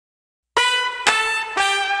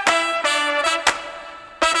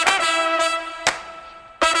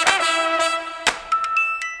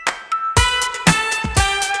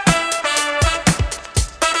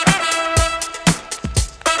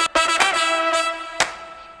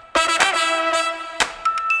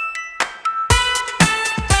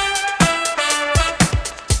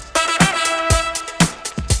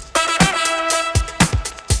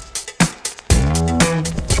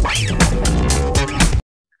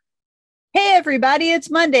everybody.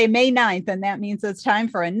 It's Monday, May 9th, and that means it's time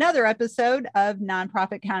for another episode of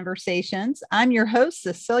Nonprofit Conversations. I'm your host,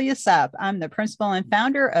 Cecilia Supp. I'm the principal and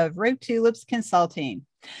founder of Tulips Consulting.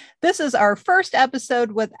 This is our first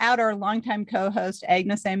episode without our longtime co-host,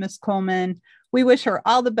 Agnes Amos Coleman. We wish her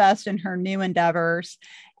all the best in her new endeavors.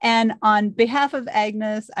 And on behalf of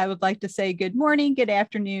Agnes, I would like to say good morning, good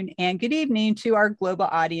afternoon, and good evening to our global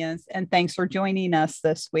audience. And thanks for joining us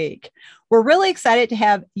this week. We're really excited to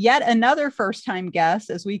have yet another first-time guest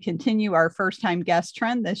as we continue our first-time guest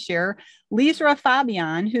trend this year, Lizra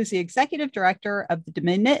Fabien, who's the executive director of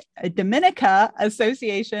the Dominica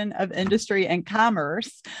Association of Industry and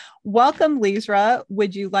Commerce. Welcome, Lizra.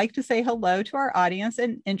 Would you like to say hello to our audience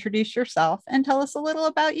and introduce yourself and tell us a little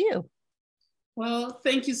about you? Well,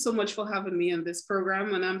 thank you so much for having me on this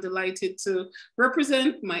program, and I'm delighted to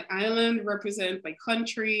represent my island, represent my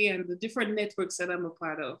country, and the different networks that I'm a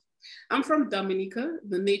part of. I'm from Dominica,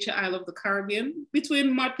 the nature isle of the Caribbean,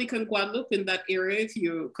 between Martinique and Guadeloupe, in that area if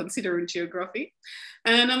you're considering geography.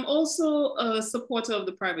 And I'm also a supporter of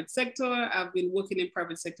the private sector. I've been working in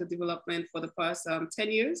private sector development for the past 10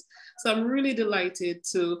 years. So I'm really delighted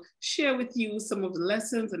to share with you some of the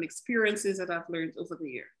lessons and experiences that I've learned over the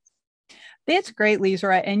years. That's great,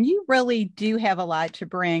 Lizra. And you really do have a lot to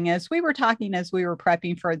bring. As we were talking, as we were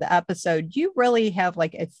prepping for the episode, you really have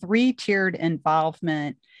like a three-tiered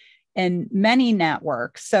involvement in many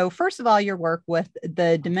networks. So first of all, your work with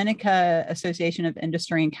the Dominica Association of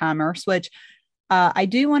Industry and Commerce, which I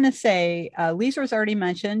do want to say, Lizra's already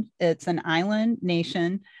mentioned, it's an island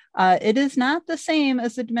nation. It is not the same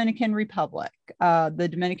as the Dominican Republic. The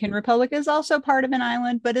Dominican Republic is also part of an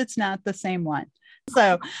island, but it's not the same one.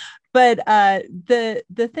 But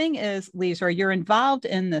the thing is, Lizra, you're involved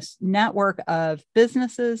in this network of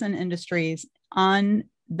businesses and industries on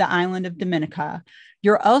the island of Dominica.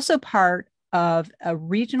 You're also part of a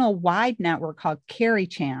regional wide network called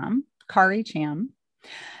CariCham.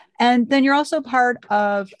 And then you're also part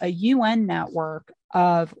of a UN network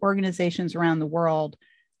of organizations around the world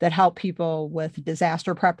that help people with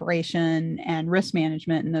disaster preparation and risk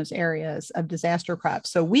management in those areas of disaster prep.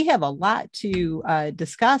 So we have a lot to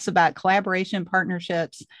discuss about collaboration,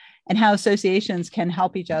 partnerships, and how associations can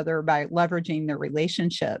help each other by leveraging their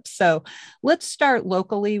relationships. So let's start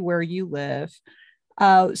locally where you live.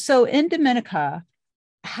 So in Dominica,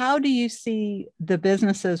 how do you see the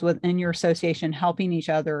businesses within your association helping each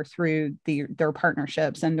other through their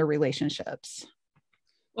partnerships and their relationships?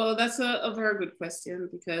 Well, that's a very good question,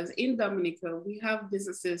 because in Dominica, we have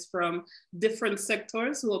businesses from different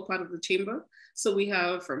sectors who are part of the chamber. So we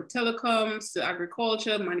have from telecoms to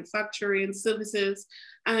agriculture, manufacturing, services,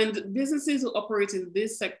 and businesses who operate in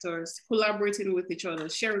these sectors, collaborating with each other,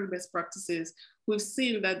 sharing best practices. We've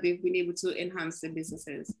seen that they've been able to enhance their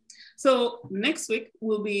businesses. So next week,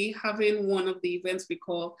 we'll be having one of the events we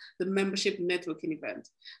call the membership networking event.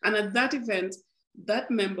 And at that event,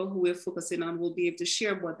 that member who we're focusing on will be able to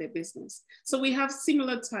share about their business. So we have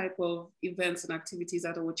similar type of events and activities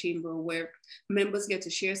at our chamber where members get to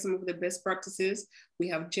share some of the best practices. We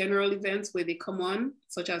have general events where they come on,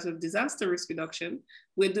 such as with disaster risk reduction.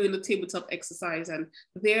 We're doing the tabletop exercise, and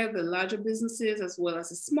there the larger businesses as well as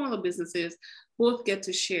the smaller businesses both get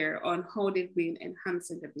to share on how they've been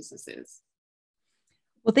enhancing their businesses.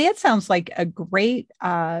 Well, that sounds like a great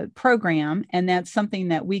program, and that's something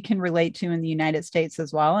that we can relate to in the United States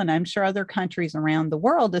as well. And I'm sure other countries around the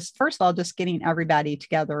world is, first of all, just getting everybody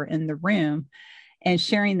together in the room and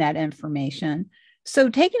sharing that information.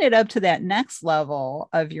 So taking it up to that next level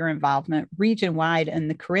of your involvement region-wide in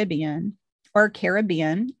the Caribbean, or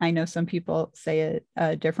Caribbean, I know some people say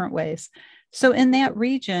it different ways. So in that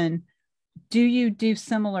region, do you do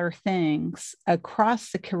similar things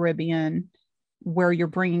across the Caribbean where you're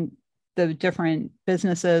bringing the different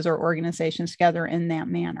businesses or organizations together in that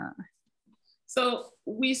manner? So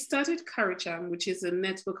we started CariCham, which is a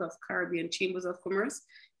network of Caribbean chambers of commerce,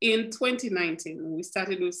 in 2019. We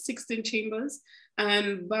started with 16 chambers.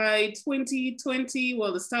 And by 2020,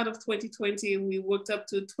 well, the start of 2020, we worked up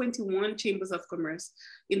to 21 chambers of commerce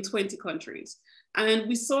in 20 countries. And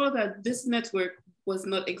we saw that this network was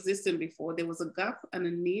not existing before. There was a gap and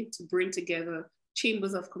a need to bring together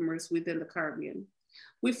chambers of commerce within the Caribbean.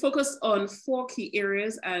 We focused on 4 key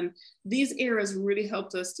areas, and these areas really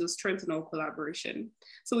helped us to strengthen our collaboration.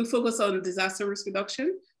 So we focus on disaster risk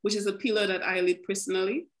reduction, which is a pillar that I lead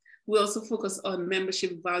personally. We also focus on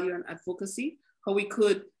membership value and advocacy, how we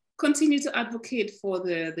could continue to advocate for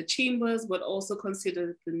the chambers, but also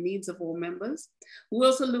consider the needs of our members. We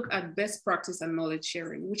also look at best practice and knowledge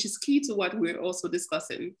sharing, which is key to what we're also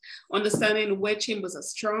discussing, understanding where chambers are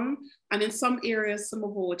strong. And in some areas, some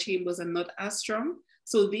of our chambers are not as strong.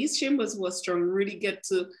 So these chambers who are strong really get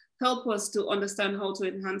to help us to understand how to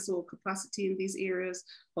enhance our capacity in these areas,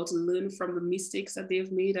 how to learn from the mistakes that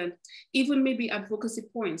they've made, and even maybe advocacy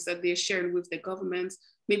points that they're sharing with their governments,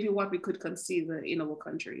 maybe what we could consider in our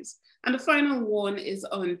countries. And the final one is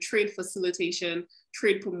on trade facilitation,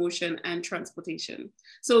 trade promotion, and transportation.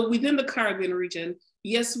 So within the Caribbean region,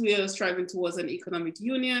 yes, we are striving towards an economic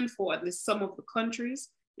union for at least some of the countries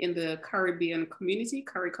in the Caribbean community,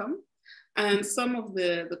 CariCham, and some of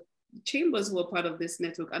the chambers who are part of this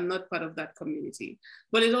network are not part of that community.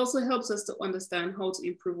 But it also helps us to understand how to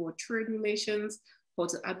improve our trade relations, how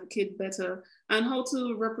to advocate better, and how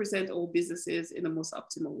to represent our businesses in the most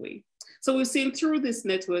optimal way. So we've seen through this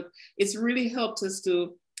network, it's really helped us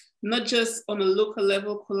to not just on a local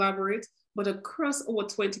level collaborate, but across over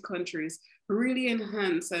 20 countries, really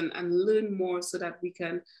enhance and learn more so that we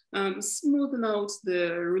can smoothen out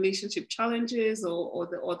the relationship challenges or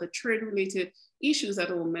the trade related issues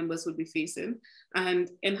that our members would be facing and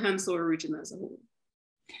enhance our region as a whole.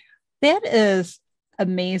 That is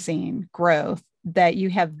amazing growth that you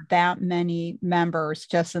have that many members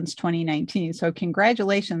just since 2019. So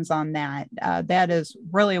congratulations on that. That is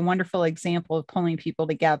really a wonderful example of pulling people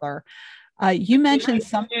together. You mentioned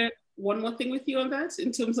one more thing with you on that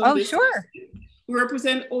in terms of this. Sure. We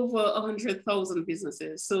represent over 100,000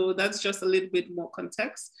 businesses. So that's just a little bit more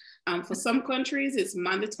context. For some countries, it's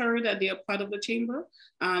mandatory that they are part of the chamber.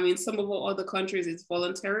 In some of our other countries, it's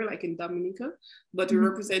voluntary, like in Dominica, but we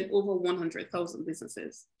represent over 100,000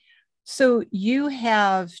 businesses. So you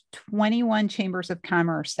have 21 chambers of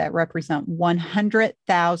commerce that represent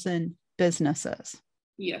 100,000 businesses.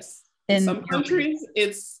 Yes. In some countries,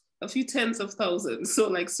 it's a few tens of thousands. So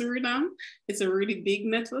like Suriname, it's a really big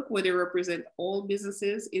network where they represent all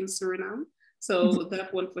businesses in Suriname. So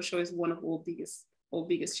that one for sure is one of our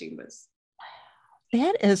biggest chambers.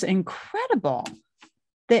 That is incredible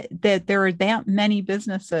that there are that many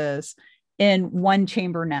businesses in one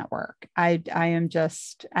chamber network. I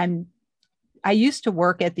used to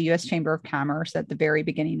work at the U.S. Chamber of Commerce at the very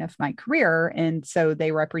beginning of my career. And so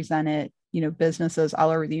they represented, businesses all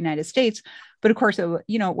over the United States. But of course, it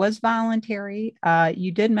was voluntary.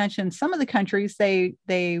 You did mention some of the countries,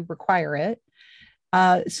 they require it.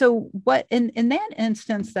 So what in that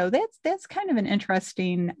instance, though, that's kind of an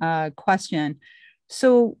interesting question.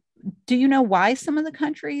 So do you know why some of the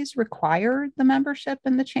countries require the membership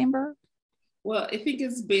in the chamber? Well, I think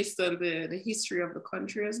it's based on the history of the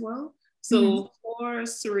country as well. So for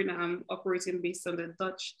Suriname, operating based on the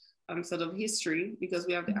Dutch sort of history, because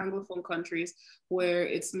we have the Anglophone countries where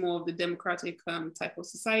it's more of the democratic type of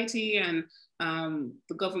society and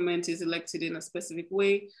the government is elected in a specific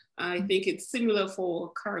way. I think it's similar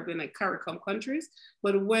for Caribbean, like CariCham countries,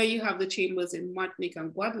 but where you have the chambers in Martinique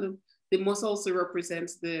and Guadeloupe, they must also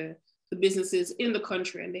represent the businesses in the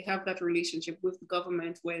country, and they have that relationship with the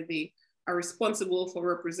government where they are responsible for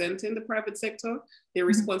representing the private sector. They're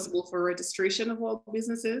responsible for registration of all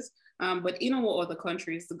businesses. But in our other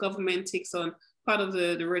countries, the government takes on part of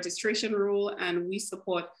the registration rule, and we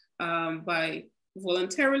support by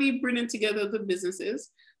voluntarily bringing together the businesses.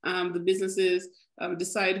 The businesses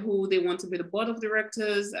decide who they want to be the board of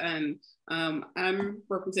directors, and I'm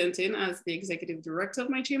representing as the executive director of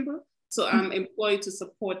my chamber. So I'm employed to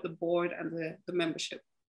support the board and the membership.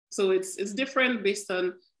 So it's different based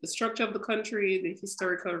on the structure of the country, the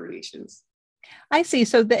historical relations. I see.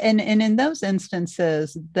 So and in those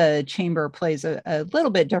instances, the chamber plays a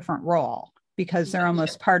little bit different role because they're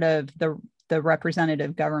almost part of the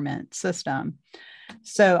representative government system.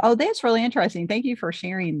 So, that's really interesting. Thank you for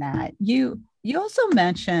sharing that. You also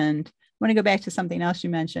mentioned, I want to go back to something else you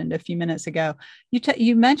mentioned a few minutes ago.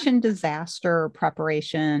 You mentioned disaster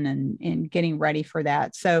preparation and getting ready for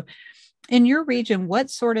that. So in your region,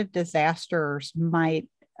 what sort of disasters might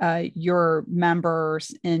your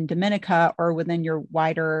members in Dominica or within your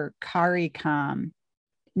wider CariCham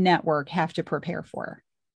network have to prepare for?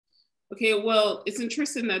 Okay, well, it's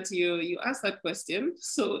interesting that you asked that question.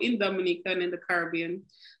 So in Dominica and in the Caribbean,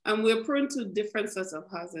 we're prone to different sets of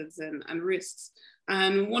hazards and risks.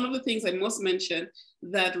 And one of the things I must mention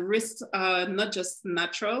that risks are not just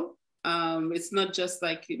natural. It's not just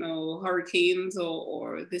like, hurricanes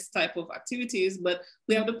or this type of activities, but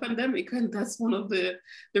we have the pandemic, and that's one of the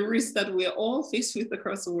risks that we're all faced with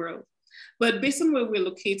across the world. But based on where we're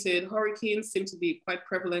located, hurricanes seem to be quite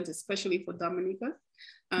prevalent, especially for Dominica.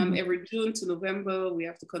 Every June to November, we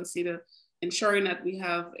have to consider ensuring that we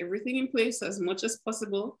have everything in place as much as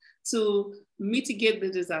possible to mitigate the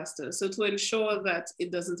disaster. So to ensure that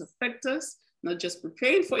it doesn't affect us, not just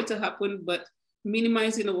preparing for it to happen, but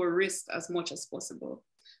minimizing our risk as much as possible.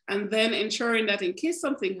 And then ensuring that in case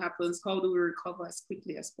something happens, how do we recover as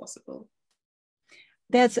quickly as possible?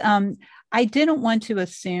 That's, I didn't want to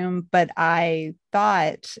assume, but I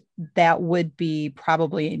thought that would be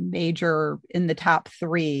probably a major in the top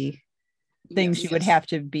three things you would have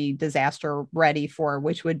to be disaster ready for,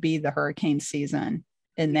 which would be the hurricane season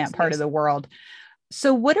in that part of the world.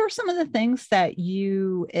 So what are some of the things that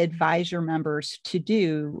you advise your members to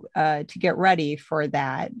do to get ready for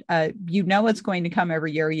that? You know, it's going to come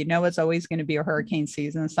every year. You know, it's always going to be a hurricane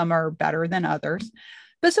season. Some are better than others.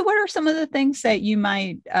 But so what are some of the things that you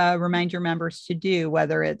might remind your members to do,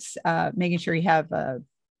 whether it's making sure you have a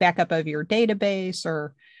backup of your database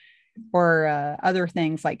or other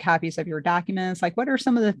things like copies of your documents? Like, what are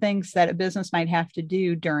some of the things that a business might have to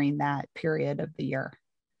do during that period of the year?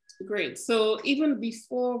 Great. So even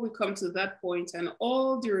before we come to that point and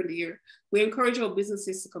all during the year, we encourage our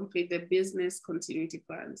businesses to complete their business continuity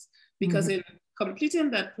plans, because in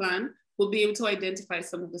completing that plan, we'll be able to identify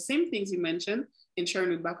some of the same things you mentioned,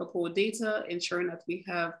 ensuring we back up our data, ensuring that we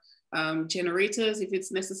have generators if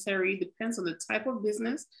it's necessary. Depends on the type of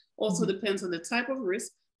business, also depends on the type of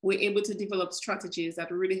risk. We're able to develop strategies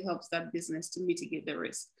that really helps that business to mitigate the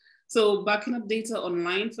risk. So backing up data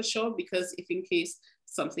online for sure, because if in case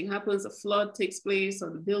something happens, a flood takes place or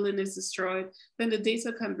the building is destroyed, then the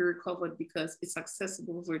data can be recovered because it's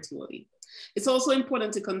accessible virtually. It's also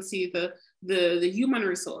important to consider the human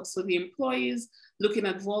resource. So the employees, looking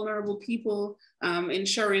at vulnerable people,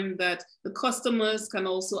 ensuring that the customers can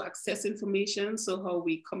also access information. So how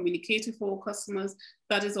we communicate with our customers,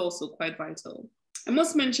 that is also quite vital. I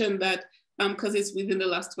must mention that because it's within the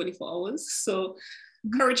last 24 hours. So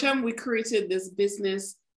CariCham, we created this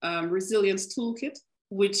business resilience toolkit,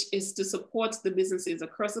 which is to support the businesses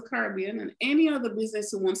across the Caribbean and any other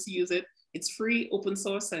business who wants to use it. It's free, open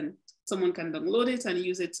source, and someone can download it and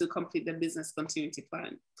use it to complete their business continuity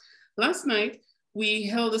plan. Last night, we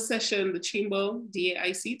held a session, the Chamber,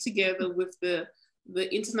 DAIC, together with the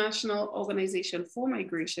International Organization for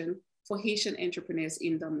Migration for Haitian Entrepreneurs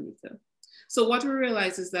in Dominica. So what we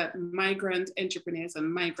realize is that migrant entrepreneurs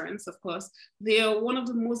and migrants, of course, they are one of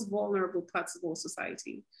the most vulnerable parts of our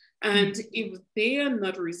society. And if they are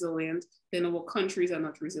not resilient, then our countries are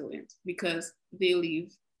not resilient because they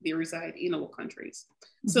reside in our countries.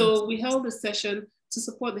 So we held a session to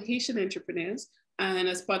support the Haitian entrepreneurs. And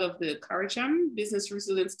as part of the CariCham Business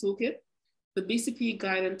Resilience Toolkit, the BCP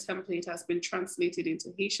guide and template has been translated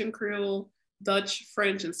into Haitian Creole, Dutch,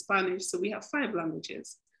 French, and Spanish. So we have 5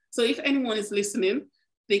 languages. So if anyone is listening,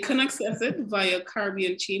 they can access it via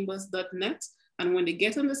CaribbeanChambers.net. And when they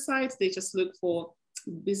get on the site, they just look for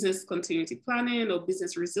business continuity planning or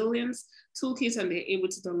business resilience toolkit, and they're able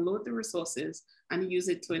to download the resources and use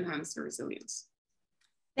it to enhance their resilience.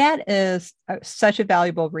 That is such a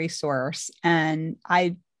valuable resource. And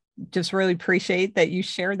I just really appreciate that you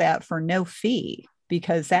share that for no fee,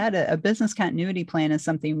 because that a business continuity plan is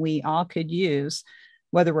something we all could use,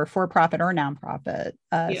 whether we're for-profit or nonprofit.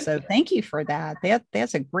 So thank you for that.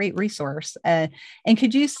 That's a great resource. And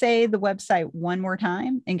could you say the website one more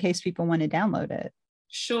time in case people want to download it?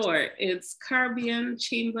 Sure. It's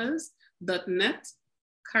CaribbeanChambers.net,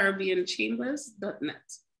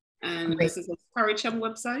 CaribbeanChambers.net. And this is a CariCham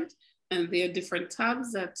website. And there are different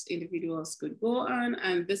tabs that individuals could go on.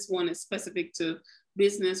 And this one is specific to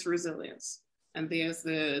business resilience. And there's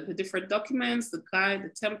the different documents, the guide, the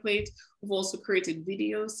template. We've also created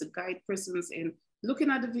videos to guide persons in looking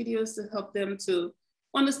at the videos to help them to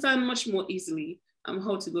understand much more easily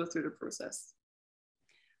how to go through the process.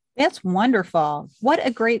 That's wonderful. What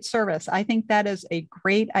a great service. I think that is a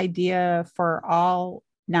great idea for all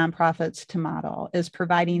nonprofits to model, is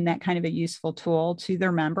providing that kind of a useful tool to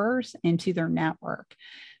their members and to their network.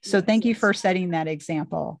 So thank you for setting that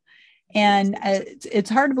example. And it's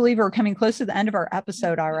hard to believe we're coming close to the end of our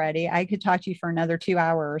episode already. I could talk to you for another 2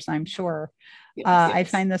 hours, I'm sure. I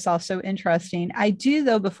find this all so interesting. I do,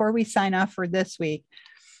 though, before we sign off for this week,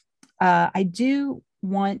 I do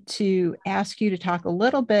want to ask you to talk a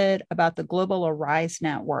little bit about the Global Arise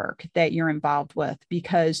Network that you're involved with,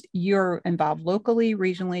 because you're involved locally,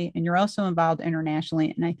 regionally, and you're also involved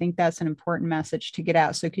internationally. And I think that's an important message to get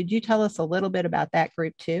out. So could you tell us a little bit about that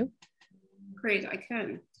group too? Great, I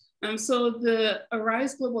can. So the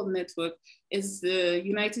Arise Global Network is the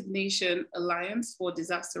United Nations Alliance for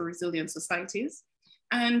Disaster Resilient Societies.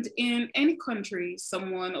 And in any country,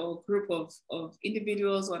 someone or group of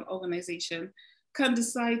individuals or an organization can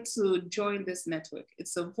decide to join this network.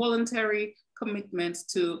 It's a voluntary commitment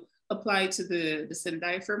to apply to the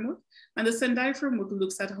Sendai framework. And the Sendai framework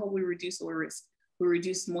looks at how we reduce our risk. we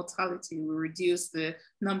reduce mortality, we reduce the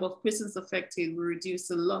number of persons affected, we reduce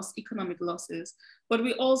the economic losses, but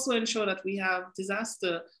we also ensure that we have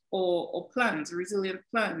disaster or plans, resilient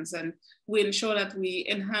plans, and we ensure that we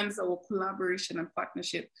enhance our collaboration and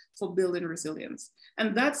partnership for building resilience.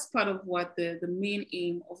 And that's part of what the main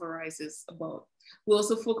aim of ARISE is about. We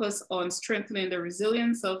also focus on strengthening the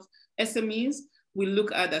resilience of SMEs. We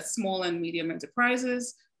look at small and medium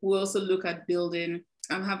enterprises. We also look at building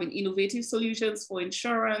and having innovative solutions for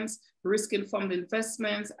insurance, risk-informed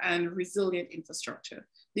investments, and resilient infrastructure.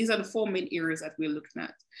 These are the four main areas that we're looking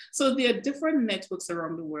at. So there are different networks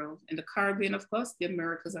around the world. In the Caribbean, of course, the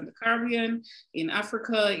Americas and the Caribbean, in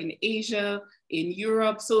Africa, in Asia, in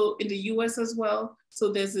Europe, so in the US as well.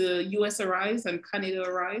 So there's a US ARISE and Canada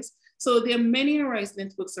ARISE. So there are many ARISE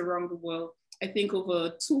networks around the world. I think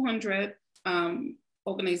over 200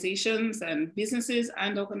 organizations and businesses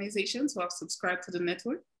and organizations who have subscribed to the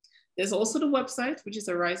network. There's also the website, which is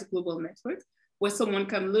ARISE Global Network, where someone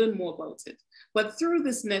can learn more about it. But through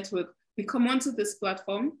this network, we come onto this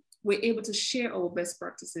platform, we're able to share our best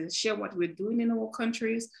practices, share what we're doing in our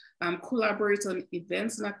countries, collaborate on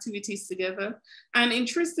events and activities together. And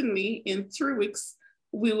interestingly, in 3 weeks,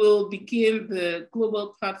 we will begin the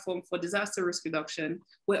global platform for disaster risk reduction,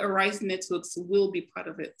 where ARISE networks will be part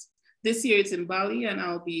of it. This year it's in Bali, and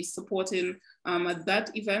I'll be supporting at that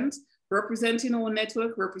event, representing our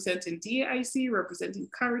network, representing DAIC, representing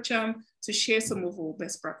CariCham, to share some of our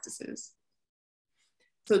best practices.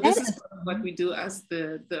 So this is what we do as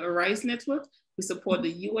the ARISE network. We support the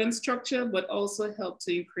UN structure, but also help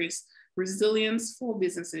to increase resilience for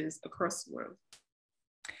businesses across the world.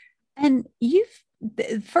 And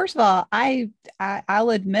first of all, I'll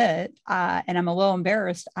admit, and I'm a little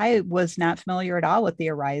embarrassed, I was not familiar at all with the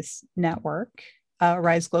ARISE network,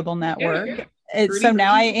 ARISE Global Network. So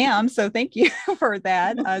now I am, so thank you for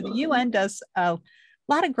that. The UN does a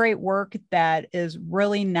lot of great work that is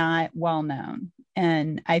really not well known.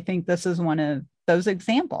 And I think this is one of those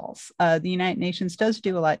examples. The United Nations does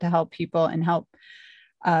do a lot to help people and help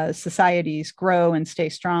societies grow and stay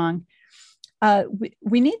strong.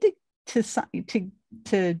 We need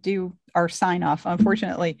to do our sign off,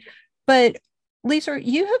 unfortunately. But Lizra,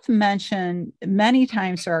 you have mentioned many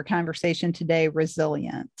times through our conversation today,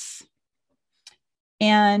 resilience.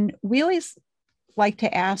 And we always like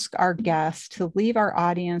to ask our guests to leave our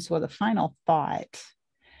audience with a final thought.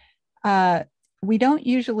 We don't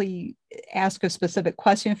usually ask a specific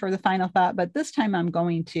question for the final thought, but this time I'm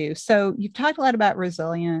going to. So you've talked a lot about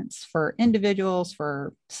resilience for individuals,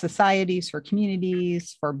 for societies, for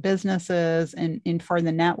communities, for businesses, and for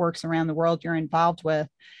the networks around the world you're involved with.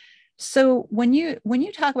 So when you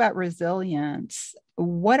talk about resilience,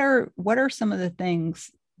 what are some of the things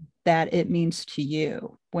that it means to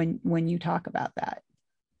you when you talk about that?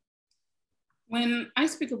 When I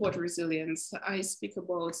speak about resilience, I speak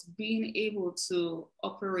about being able to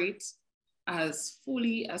operate as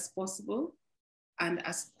fully as possible and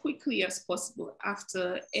as quickly as possible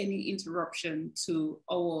after any interruption to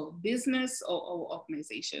our business or our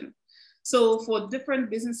organization. So for different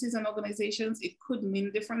businesses and organizations, it could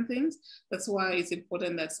mean different things. That's why it's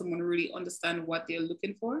important that someone really understand what they're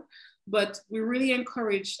looking for. But we really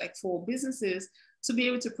encourage, like, for businesses to be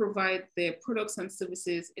able to provide their products and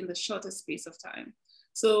services in the shortest space of time.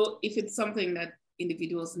 So if it's something that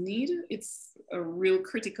individuals need, it's a real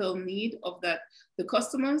critical need of that the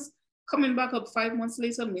customers, coming back up 5 months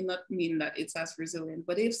later may not mean that it's as resilient.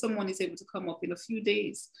 But if someone is able to come up in a few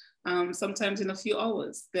days, sometimes in a few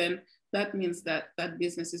hours, then that means that that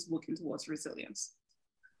business is working towards resilience.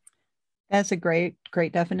 That's a great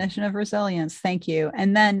definition of resilience. Thank you.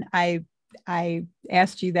 And then I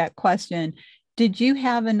asked you that question. Did you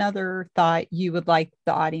have another thought you would like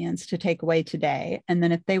the audience to take away today? And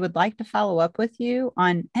then if they would like to follow up with you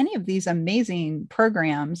on any of these amazing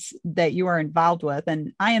programs that you are involved with,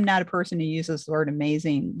 and I am not a person who uses the word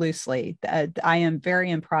amazing loosely. I am very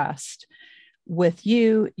impressed with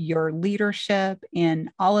you, your leadership, and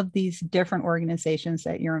all of these different organizations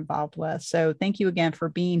that you're involved with. So thank you again for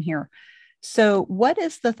being here. So what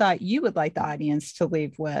is the thought you would like the audience to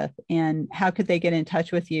leave with, and how could they get in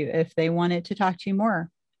touch with you if they wanted to talk to you more?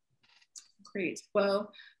 Great.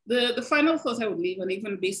 Well, the final thought I would leave, and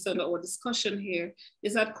even based on our discussion here,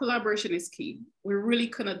 is that collaboration is key. We really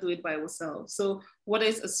cannot do it by ourselves. So whether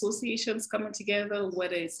it's associations coming together,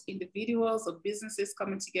 whether it's individuals or businesses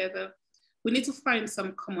coming together, we need to find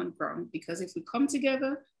some common ground, because if we come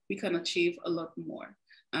together, we can achieve a lot more.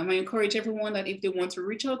 I encourage everyone that if they want to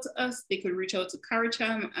reach out to us, they could reach out to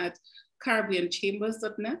CariCham at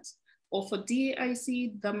caribbeanchambers.net, or for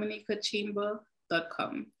DAIC, dominicachamber.org.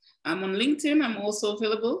 lizrafabien.com. I'm on LinkedIn. I'm also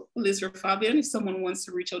available, Lizra Fabien, if someone wants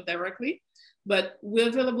to reach out directly. But we're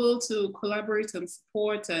available to collaborate and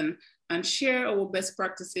support and share our best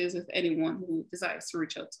practices with anyone who desires to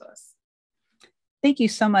reach out to us. Thank you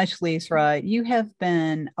so much, Lizra. You have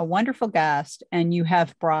been a wonderful guest, and you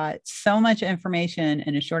have brought so much information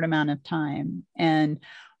in a short amount of time. And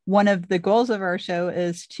one of the goals of our show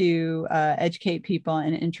is to educate people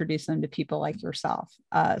and introduce them to people like yourself.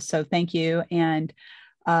 So thank you. And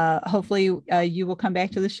hopefully you will come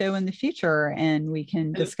back to the show in the future and we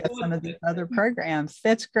can discuss some of these other programs.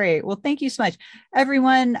 That's great. Well, thank you so much,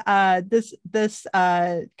 everyone. This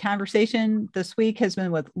conversation this week has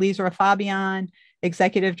been with Lizra Fabien,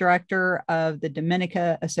 Executive Director of the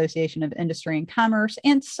Dominica Association of Industry and Commerce,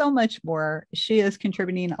 and so much more. She is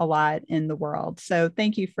contributing a lot in the world. So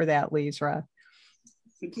thank you for that, Lizra.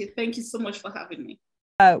 Thank you. Thank you so much for having me.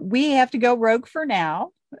 We have to go rogue for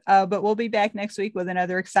now, but we'll be back next week with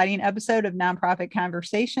another exciting episode of Nonprofit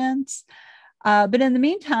Conversations. But in the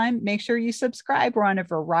meantime, make sure you subscribe. We're on a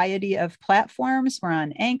variety of platforms. We're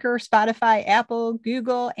on Anchor, Spotify, Apple,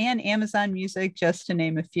 Google, and Amazon Music, just to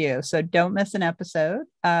name a few. So don't miss an episode.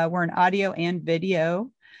 We're in audio and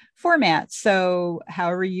video formats. So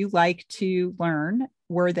however you like to learn,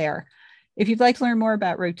 we're there. If you'd like to learn more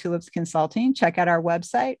about Rogue Tulips Consulting, check out our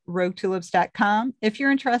website, roguetulips.com. If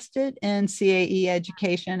you're interested in CAE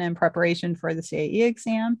education and preparation for the CAE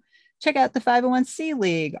exam, check out the 501c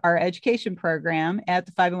League, our education program at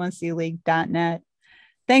the 501cleague.net.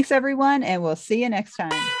 Thanks, everyone, and we'll see you next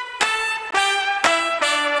time.